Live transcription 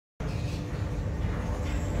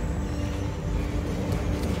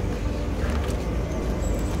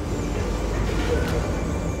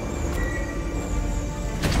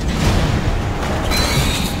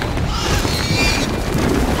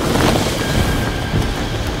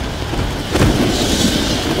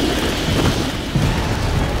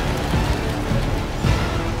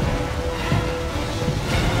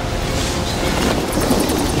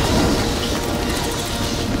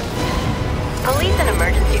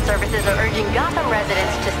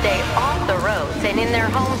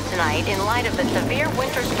homes tonight in light of the severe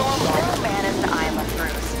winter storm that banished the island,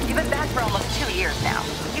 Bruce. You've been back for almost 2 years now.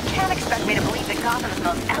 You can't expect me to believe that Gotham's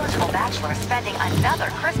most eligible bachelor is spending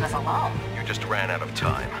another Christmas alone. You just ran out of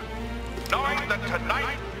time. Knowing that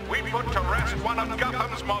tonight we put to rest one of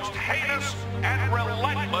Gotham's most heinous and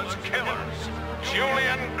relentless killers,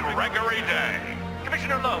 Julian Gregory Day.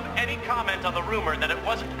 Commissioner Loeb, any comment on the rumor that it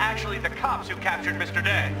wasn't actually the cops who captured Mr.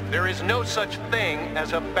 Day? There is no such thing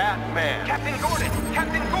as a Batman. Captain Gordon!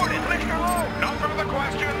 Captain Gordon! Commissioner Loeb! No further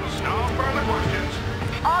questions. No further questions.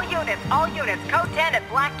 All units, code 10 at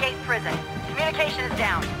Blackgate Prison. Communication is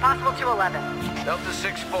down. Possible 211. Delta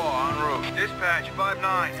 6-4 en route. Dispatch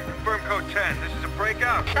 5-9. Confirm code 10. This is a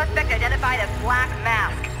breakout. Suspect identified as Black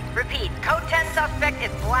Mask. Repeat, code 10 suspect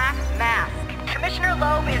is Black Mask. Commissioner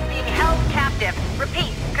Loeb is being held captive.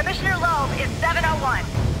 Repeat, Commissioner Loeb is 701.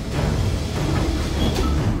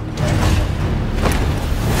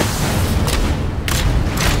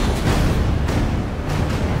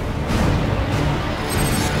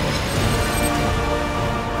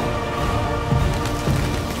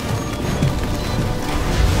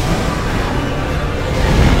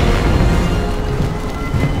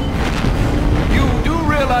 You do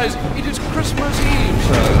realize it is Christmas Eve.